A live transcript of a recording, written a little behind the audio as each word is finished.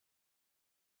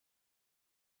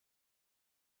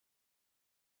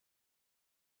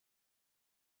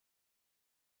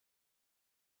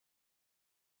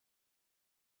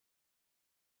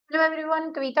Hello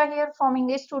everyone, Kavita here from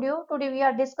English Studio. Today we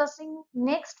are discussing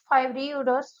next 5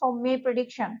 reorders from May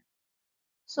prediction.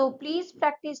 So please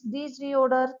practice these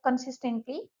reorder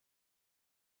consistently.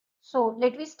 So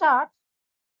let me start.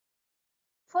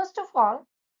 First of all,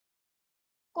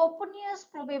 Copernicus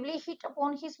probably hit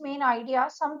upon his main idea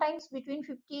sometimes between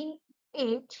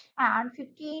 1508 and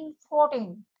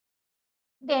 1514.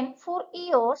 Then for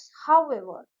years,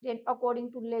 however, then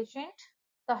according to legend,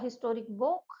 the historic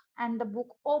book and the book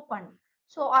opened.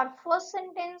 So our first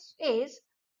sentence is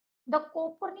the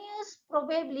Copernicus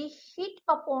probably hit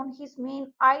upon his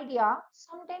main idea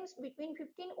sometimes between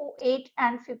 1508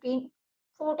 and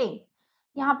 1514.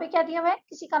 यहाँ पे क्या दिया हुआ है?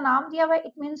 किसी का नाम दिया हुआ है.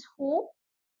 It means who.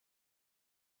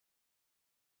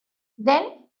 Then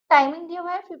timing दिया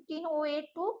हुआ है 1508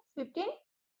 to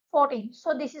 1514.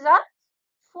 So this is our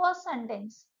first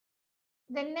sentence.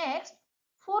 Then next,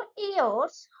 for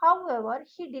years, however,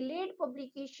 he delayed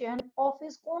publication of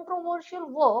his controversial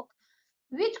work,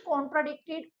 which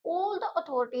contradicted all the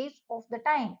authorities of the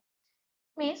time.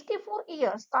 Means कि for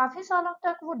years काफी सालों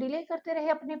तक वो delay करते रहे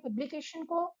अपने publication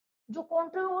को. जो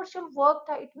कंट्रोवर्शियल वर्क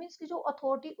था, इट मीन्स कि जो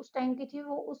अथॉरिटी उस टाइम की थी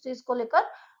वो उस चीज को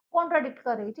लेकर कॉन्ट्राडिक्ट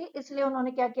कर रही थी, इसलिए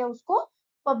उन्होंने क्या किया, उसको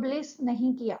पब्लिश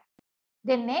नहीं किया.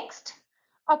 Then next,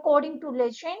 according to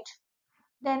legend,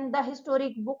 then the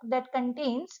historic book that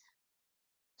contains.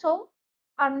 So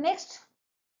our next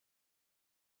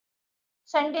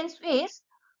sentence is,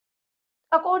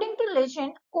 according to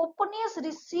legend, Copernicus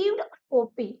received a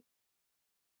copy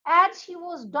as he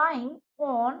was dying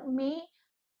on May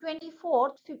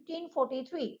 24th,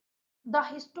 1543. The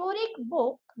historic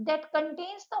book that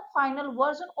contains the final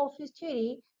version of his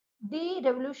theory, De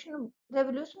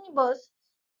Revolutionibus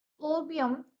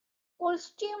Orbium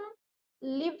Costume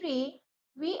Libri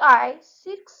VI,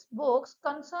 6 books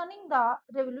concerning the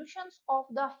revolutions of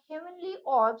the heavenly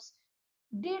orbs,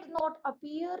 did not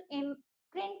appear in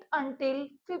print until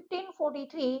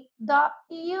 1543, the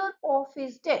year of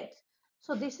his death.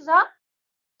 So this is our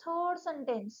third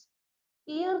sentence.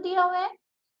 Year दिया हुआ है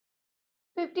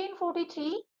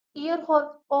 1543, year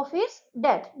of his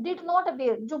death. Did not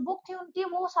appear. जो book थी उनकी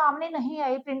वो सामने नहीं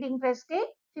आई printing press के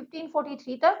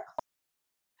 1543 तक.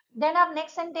 Then our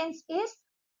next sentence is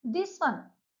this one.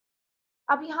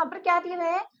 अब यहाँ पर क्या दिया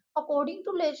है? According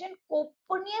to legend,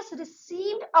 Copernicus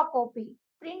received a copy.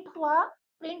 Print हुआ,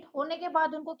 प्रिंट होने के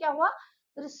बाद उनको क्या हुआ,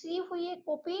 रिसीव हुई एक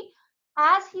copy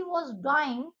as he was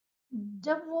dying,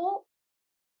 जब वो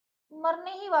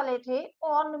मरने ही वाले थे,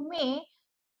 on May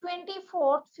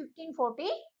 24th,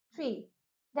 1543.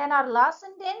 Then our last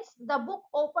sentence, the book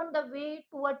opened the way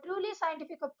to a truly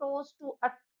scientific approach to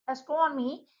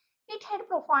astronomy. It had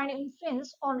profound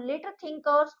influence on later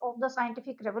thinkers of the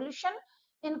scientific revolution,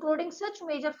 including such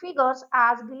major figures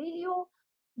as Galileo,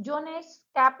 Johannes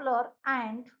Kepler,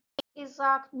 and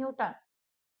Isaac Newton.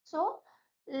 So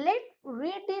let's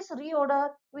read this reorder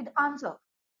with answer.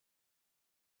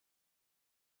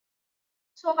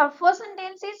 So our first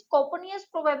sentence is, Copernicus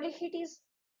probably hit his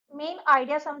main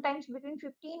idea sometimes between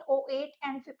 1508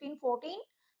 and 1514.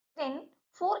 Then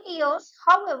for years,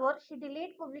 however, he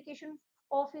delayed publication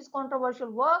of his controversial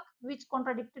work, which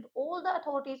contradicted all the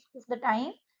authorities of the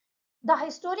time. The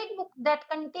historic book that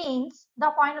contains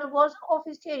the final version of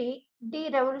his theory, De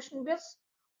Revolutionibus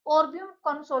Orbium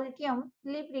Consortium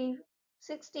Libri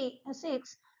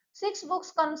 66, 6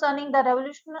 books concerning the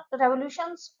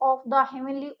revolutions of the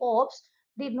heavenly orbs,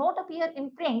 did not appear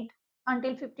in print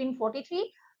until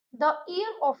 1543, the year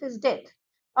of his death.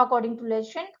 According to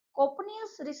legend,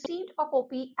 Copernicus received a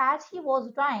copy as he was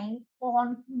dying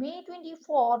on May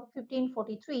 24,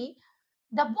 1543.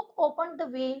 The book opened the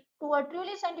way to a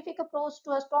truly scientific approach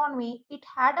to astronomy. It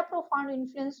had a profound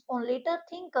influence on later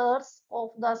thinkers of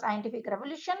the scientific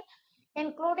revolution,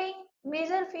 including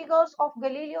major figures of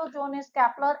Galileo, Johannes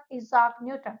Kepler, Isaac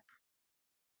Newton.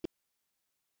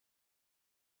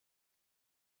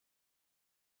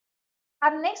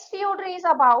 Our next reorder is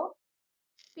about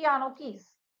piano keys.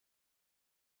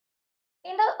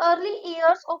 In the early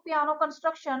years of piano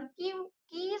construction,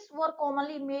 keys were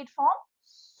commonly made from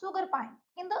sugar pine.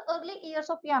 In the early years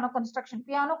of piano construction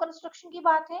की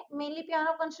बात है, mainly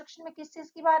piano construction में किस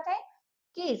चीज की बात है?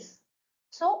 Keys.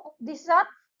 So this is our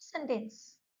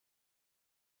sentence.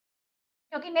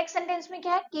 क्योंकि next sentence में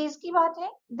क्या है? Keys की बात है.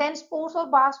 Then spores or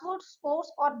basswood,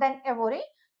 spores or then ivory.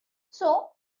 So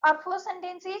our first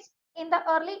sentence is, in the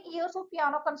early years of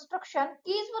piano construction,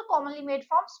 keys were commonly made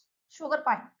from sugar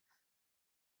pine.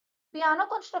 Piano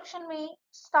construction में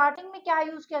starting में क्या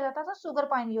use किया जाता था? Sugar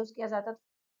pine use किया जाता था.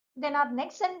 Then our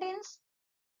next sentence,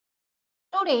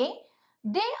 today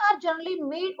they are generally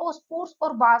made of spruce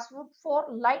or basswood for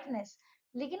lightness.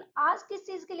 लेकिन आज किस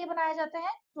चीज के लिए बनाया जाता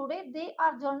है? Today they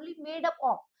are generally made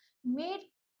of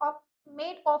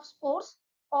made of spores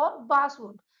और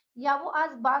बासवुड, या वो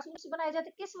आज बासवुड से बनाए जाते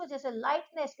हैं, किस वजह से?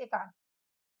 लाइटनेस के कारण।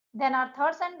 Then are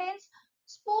third sentence,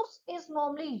 spores is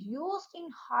normally used in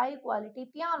high quality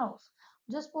पियानोस।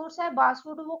 जो स्पोर्स है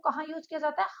बासवुड, वो कहाँ यूज किया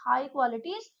जाता है? हाई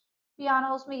क्वालिटी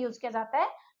पियानोस में यूज किया जाता है।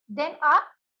 Then are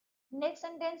next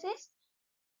sentence is,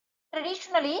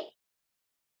 traditionally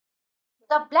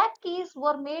the black keys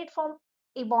were made from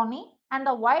ebony and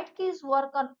the white keys were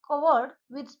covered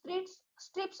with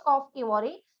strips of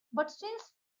ivory. But since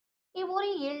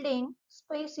ivory yielding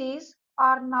species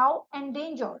are now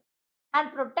endangered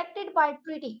and protected by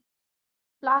treaty,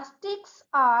 plastics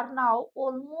are now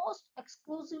almost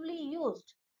exclusively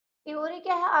used. Ivory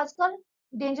क्या है, आजकल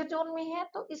danger zone में है,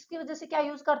 तो इसकी वजह से क्या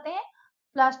यूज करते हैं?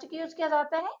 प्लास्टिक यूज किया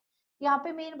जाता है। यहाँ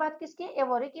पे मेन बात किसकी?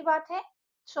 एवोरी की बात है।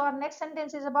 So our next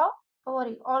sentence is about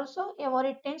एवोरी। Also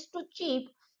एवोरी tends to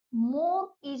cheap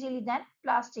more easily then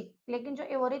plastic. लेकिन जो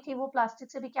एवोरी थी वो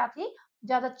प्लास्टिक से भी क्या थी?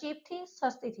 ज्यादा चीप थी,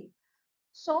 सस्ती थी।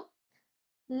 So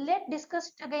let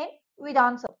discuss again with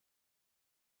answer.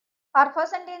 Our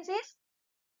first sentence is,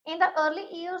 in the early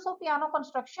years of piano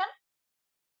construction,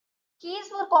 keys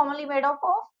were commonly made up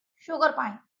of sugar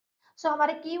pine. So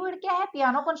हमारे कीवर्ड क्या है?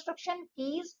 Piano construction,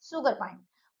 keys, sugar pine.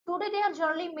 Today they are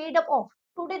generally made up of,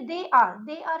 today they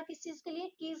are किस चीज के लिए?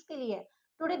 Keys के लिए।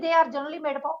 Today they are generally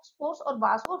made up of spores और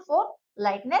बासवुड for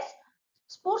lightness.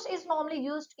 Spruce is normally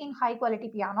used in high quality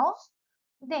pianos.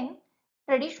 Then,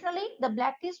 traditionally, the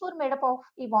black keys were made up of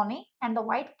ebony and the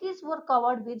white keys were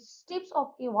covered with strips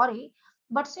of ivory.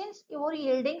 But since ivory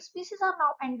yielding species are now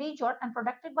endangered and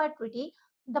protected by treaty,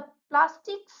 the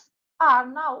plastics are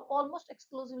now almost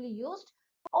exclusively used.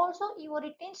 Also,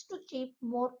 ivory tends to chip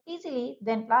more easily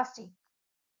than plastic.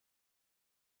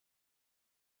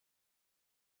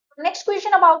 Next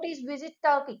question about is visit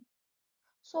Turkey.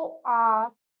 So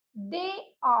they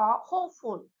are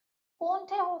hopeful. कौन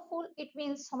थे hopeful? It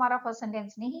means हमारा first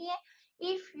sentence नहीं है।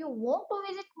 If you want to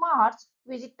visit Mars,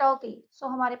 visit Turkey. So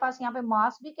हमारे पास यहाँ पे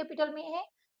Mars भी capital में है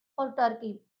और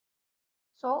Turkey.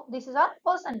 So this is our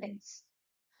first sentence.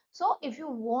 So if you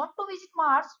want to visit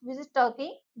Mars, visit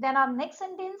Turkey. Then our next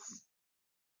sentence,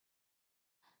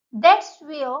 that's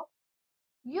where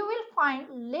you will find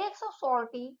lakes of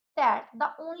salty that the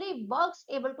only bugs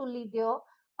able to live there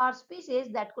are species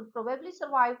that could probably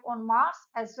survive on Mars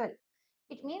as well.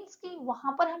 It means कि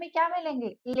वहां पर हमें क्या मिलेंगे?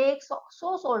 Lakes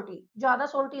सो सोल्टी, ज्यादा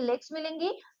सोल्टी lakes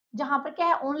मिलेंगी, जहां पर क्या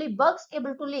है? Only bugs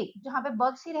able to live, जहां पे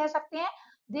बग्स ही रह सकते हैं।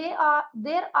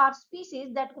 There are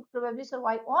species that could probably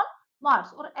survive on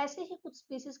Mars. और ऐसे ही कुछ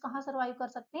स्पीसीज कहाँ सर्वाइव कर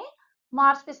सकते हैं?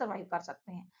 मार्स पे सर्वाइव कर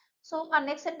सकते हैं। So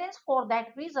next sentence, for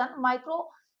that reason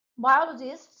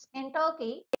microbiologists in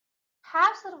Turkey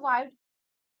have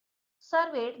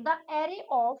surveyed the array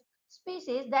of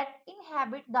species that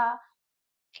inhabit the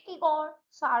Ekigor,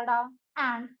 Sarda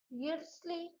and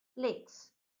Yersli lakes.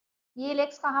 ये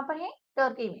lakes कहाँ पर है?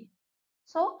 टर्की में।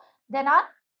 So then our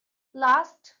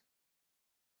last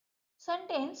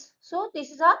sentence. So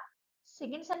this is our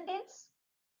second sentence.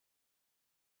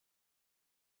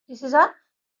 This is our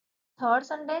third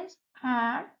sentence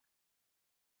and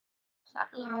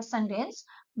last sentence.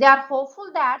 They are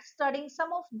hopeful that studying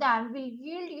some of them will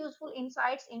yield useful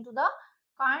insights into the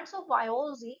kinds of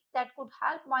biology that could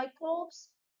help microbes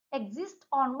exist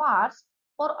on Mars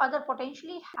or other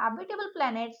potentially habitable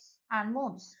planets and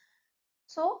moons.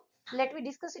 So let me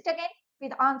discuss it again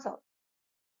with answer.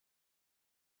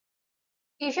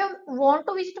 If you want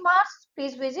to visit Mars,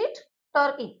 please visit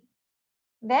Turkey.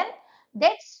 Then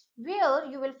that's where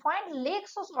you will find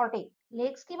lakes of salty.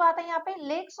 Lakes की बात है यहाँ पे,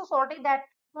 lakes of salty that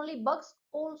only bugs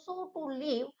also to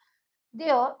live.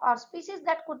 There are species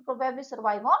that could probably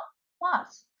survive on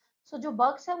Mars. So जो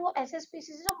bugs है वो ऐसे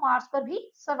species है जो Mars पर भी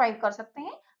survive कर सकते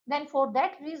हैं. Then for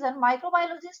that reason,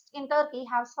 microbiologists in Turkey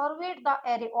have surveyed the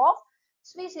array of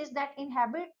species that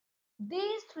inhabit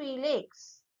these three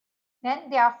lakes. Then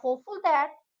they are hopeful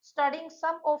that studying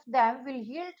some of them will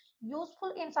yield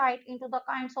useful insight into the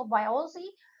kinds of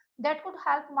biology that could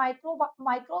help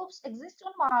microbes exist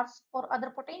on Mars or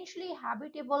other potentially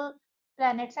habitable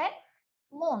planets and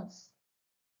moons.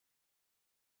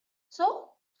 So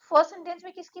first sentence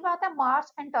में किसकी बात है?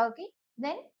 Mars and Turkey.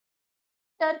 Then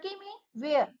Turkey में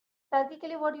where, Turkey के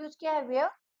लिए word use किया है where.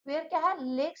 Where क्या है?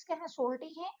 लेक्स क्या है?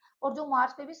 सोल्टी है। और जो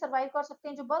मार्स पे भी सर्वाइव कर सकते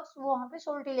हैं जो बग्स, वो वहां पे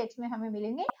सोल्टी लेक्स में हमें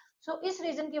मिलेंगे। सो इस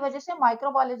रीजन की वजह से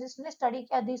माइक्रोबायोलॉजिस्ट ने स्टडी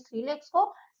किया दीज थ्री लेक्स को,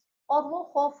 और वो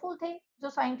होपफुल थे, जो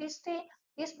साइंटिस्ट थे,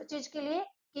 इस चीज के लिए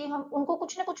कि हम उनको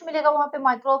कुछ ना कुछ मिलेगा वहां पे,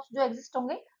 माइक्रोब्स जो एग्जिस्ट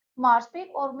होंगे मार्स पे,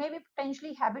 और मे भी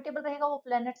पोटेंशियली हैबिटेबल रहेगा वो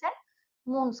प्लैनेट्स एंड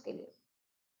मून्स के लिए।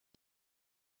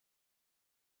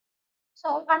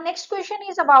 So our next question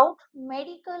is about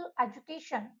medical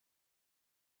education.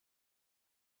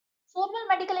 Formal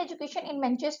medical education in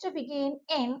Manchester began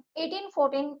in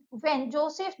 1814 when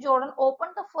Joseph Jordan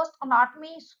opened the first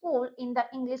anatomy school in the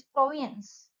English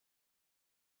province.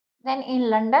 Then in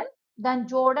London, then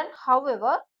Jordan,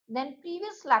 however, then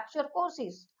previous lecture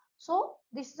courses. So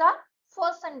this is our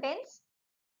first sentence.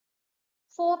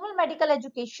 Formal medical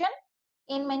education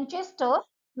in Manchester,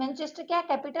 Manchester क्या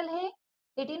capital है,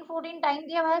 1814 time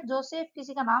दिया हुआ है, Joseph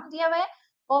किसी का नाम दिया हुआ है,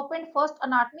 ओपन फर्स्ट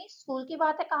अनाटमी स्कूल की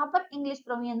बात है, कहां पर, इंग्लिश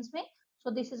प्रोविंस में.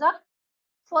 So this is our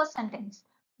first sentence.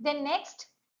 Then next,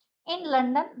 in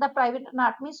London the private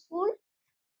anatomy school,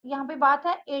 यहाँ पे बात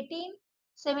है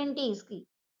 1870s की.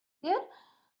 Clear.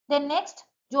 Then next,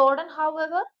 Jordan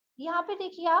however, यहाँ पे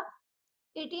देखिए आप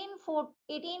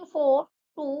 1804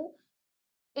 to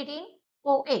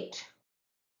 1808.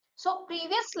 So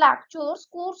previous lectures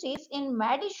courses in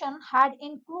medicine had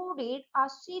included a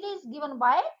series given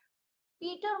by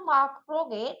Peter Mark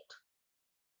Froget,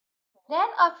 then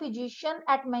a physician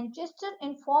at Manchester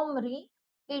Infirmary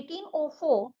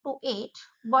 1804 to 8,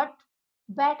 but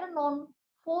better known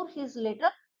for his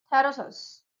later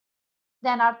thesis.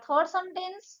 Then our third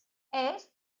sentence is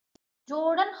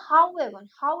Jordan however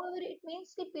it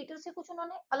means कि Peter से कुछ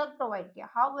उन्होंने अलग provide किया.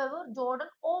 However, Jordan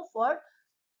offered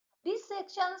these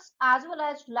sections as well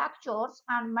as lectures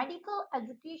and medical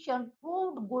education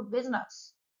proved good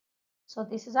business. So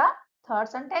this is our third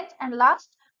sentence. And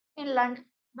last, in London,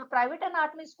 the private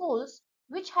anatomy schools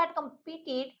which had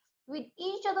competed with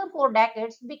each other for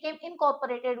decades became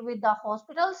incorporated with the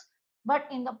hospitals, but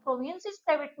in the provinces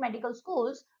private medical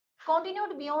schools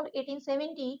continued beyond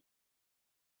 1870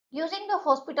 using the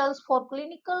hospitals for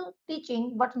clinical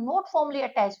teaching but not formally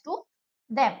attached to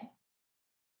them.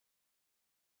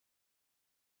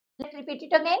 Let's repeat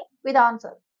it again with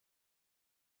answer.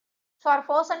 So our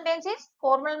first sentence is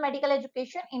formal medical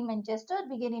education in Manchester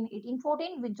began in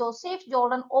 1814 with Joseph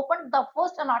Jordan opened the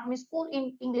first anatomy school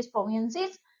in English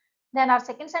provinces. Then our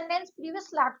second sentence,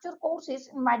 previous lecture courses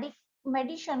in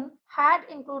medicine had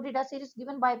included a series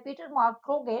given by Peter Mark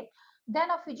Crogate,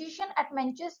 then a physician at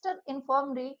Manchester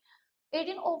Infirmary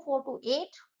 1804 to 8,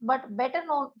 but better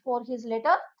known for his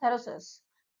later thesis.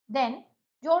 Then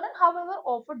Jordan, however,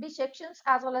 offered dissections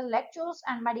as well as lectures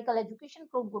and medical education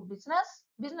proved good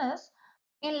business.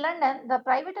 In London, the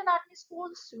private anatomy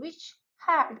schools, which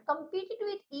had competed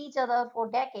with each other for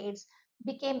decades,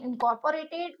 became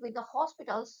incorporated with the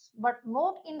hospitals, but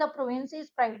not in the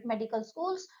provinces. Private medical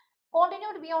schools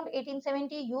continued beyond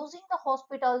 1870 using the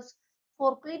hospitals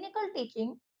for clinical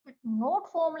teaching, but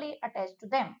not formally attached to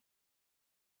them.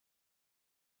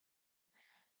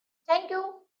 Thank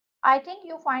you. I think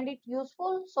you find it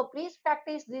useful. So please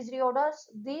practice these reorders.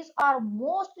 These are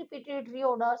most repeated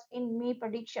reorders in me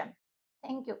prediction.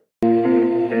 Thank you.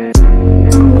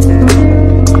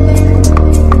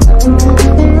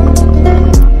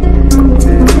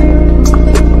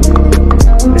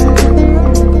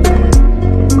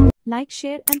 Like,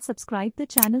 share and subscribe the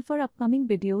channel for upcoming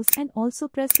videos and also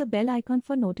press the bell icon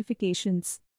for notifications.